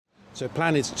So the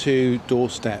plan is to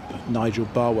doorstep Nigel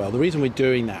Barwell. The reason we're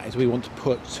doing that is we want to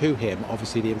put to him,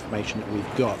 obviously, the information that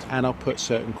we've got, and I'll put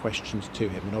certain questions to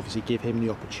him and obviously give him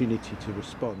the opportunity to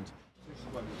respond.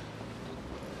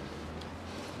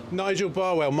 Nigel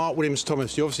Barwell, Mark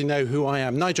Williams-Thomas, you obviously know who I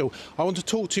am. Nigel, I want to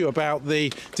talk to you about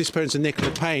the disappearance of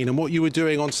Nicola Payne and what you were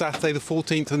doing on Saturday the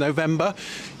 14th of November.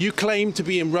 You claim to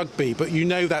be in rugby, but you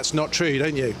know that's not true,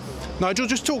 don't you? Nigel,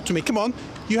 just talk to me, come on.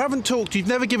 You haven't talked, you've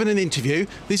never given an interview.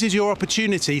 This is your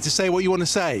opportunity to say what you want to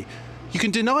say. You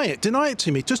can deny it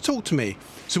to me, just talk to me.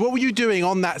 So what were you doing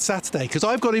on that Saturday? Because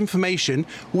I've got information,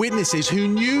 witnesses who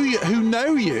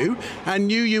know you and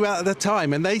knew you at the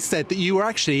time, and they said that you were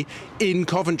actually in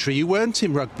Coventry, you weren't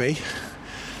in rugby.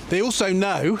 They also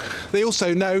know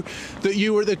that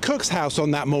you were at the cook's house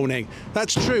on that morning.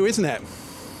 That's true, isn't it?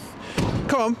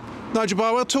 Come on, Nigel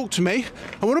Barwell, talk to me.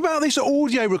 And what about this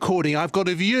audio recording I've got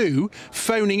of you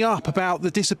phoning up about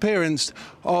the disappearance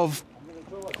of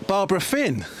Barbara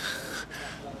Finn?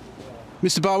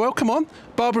 Mr. Barwell, come on.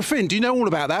 Barbara Finn, do you know all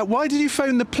about that? Why did you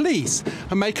phone the police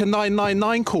and make a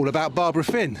 999 call about Barbara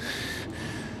Finn?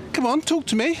 Come on, talk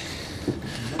to me.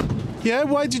 Yeah,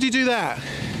 why did you do that?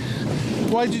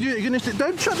 Why did you do it?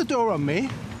 Don't shut the door on me.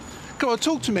 Come on,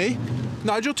 talk to me.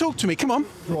 Nigel, talk to me, come on.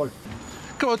 Right.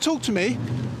 Come on, talk to me.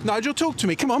 Nigel, talk to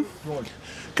me, come on. Right.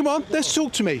 Come on, let's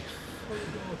talk to me.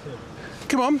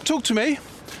 Come on, talk to me.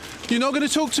 You're not going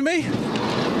to talk to me?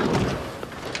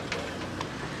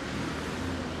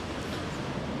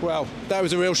 Well, that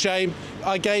was a real shame.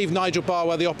 I gave Nigel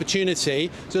Barwell the opportunity.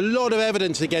 There's a lot of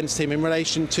evidence against him in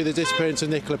relation to the disappearance of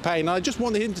Nicola Payne. I just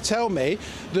wanted him to tell me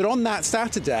that on that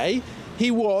Saturday,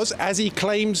 he was, as he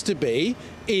claims to be,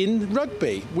 in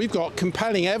rugby. We've got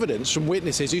compelling evidence from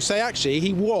witnesses who say actually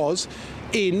he was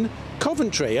in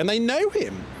Coventry, and they know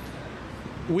him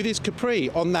with his capri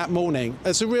on that morning.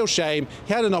 It's a real shame.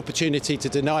 He had an opportunity to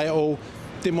deny it all,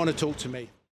 didn't want to talk to me.